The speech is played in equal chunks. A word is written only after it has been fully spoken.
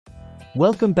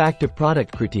Welcome back to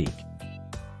Product Critique,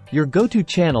 your go-to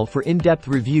channel for in-depth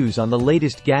reviews on the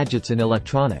latest gadgets and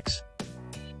electronics.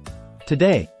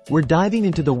 Today, we're diving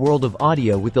into the world of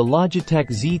audio with the Logitech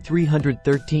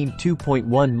Z313 2.1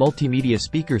 Multimedia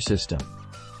speaker system.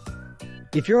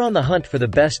 If you're on the hunt for the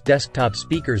best desktop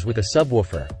speakers with a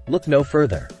subwoofer, look no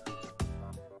further.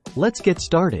 Let's get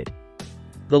started.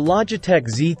 The Logitech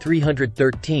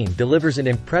Z313 delivers an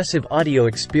impressive audio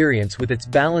experience with its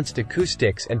balanced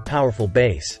acoustics and powerful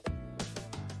bass.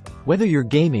 Whether you're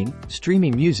gaming,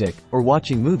 streaming music, or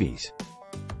watching movies,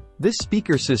 this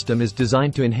speaker system is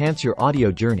designed to enhance your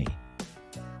audio journey.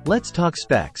 Let's talk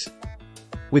specs.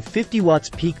 With 50 watts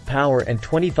peak power and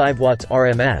 25 watts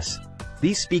RMS,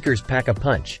 these speakers pack a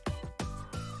punch.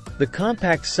 The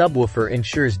compact subwoofer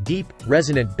ensures deep,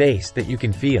 resonant bass that you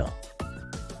can feel.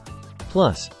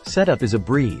 Plus, setup is a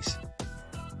breeze.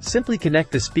 Simply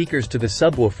connect the speakers to the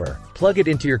subwoofer, plug it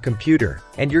into your computer,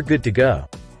 and you're good to go.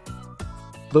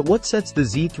 But what sets the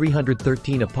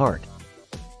Z313 apart?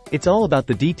 It's all about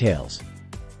the details.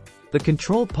 The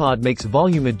control pod makes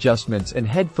volume adjustments and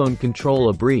headphone control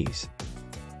a breeze.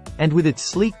 And with its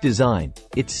sleek design,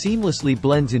 it seamlessly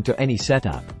blends into any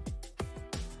setup.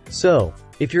 So,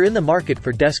 if you're in the market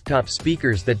for desktop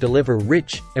speakers that deliver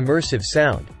rich, immersive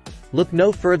sound, look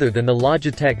no further than the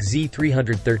Logitech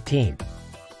Z313.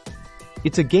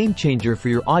 It's a game changer for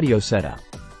your audio setup.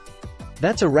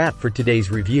 That's a wrap for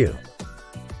today's review.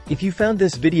 If you found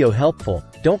this video helpful,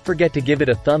 don't forget to give it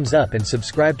a thumbs up and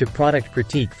subscribe to Product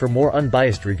Critique for more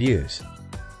unbiased reviews.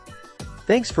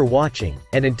 Thanks for watching,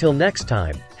 and until next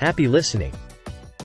time, happy listening.